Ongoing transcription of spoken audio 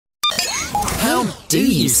How do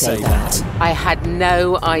you say that? I had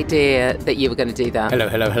no idea that you were going to do that. Hello,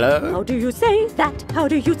 hello, hello. How do you say that? How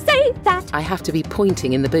do you say that? I have to be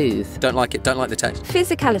pointing in the booth. Don't like it, don't like the text.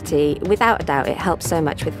 Physicality, without a doubt, it helps so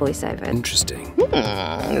much with voiceover. Interesting.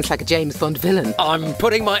 It's like a James Bond villain. I'm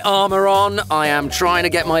putting my armour on. I am trying to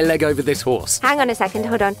get my leg over this horse. Hang on a second,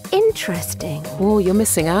 hold on. Interesting. Oh, you're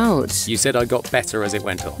missing out. You said I got better as it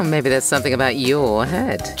went on. Or maybe there's something about your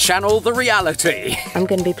head. Channel the reality. I'm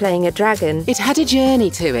going to be playing a dragon. It had a journey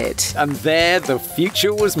to it. And there the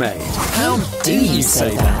future was made. How do you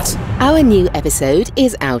say that? Our new episode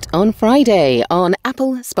is out on Friday on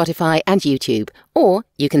Apple, Spotify and YouTube. Or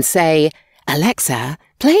you can say, Alexa,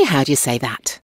 play How Do You Say That?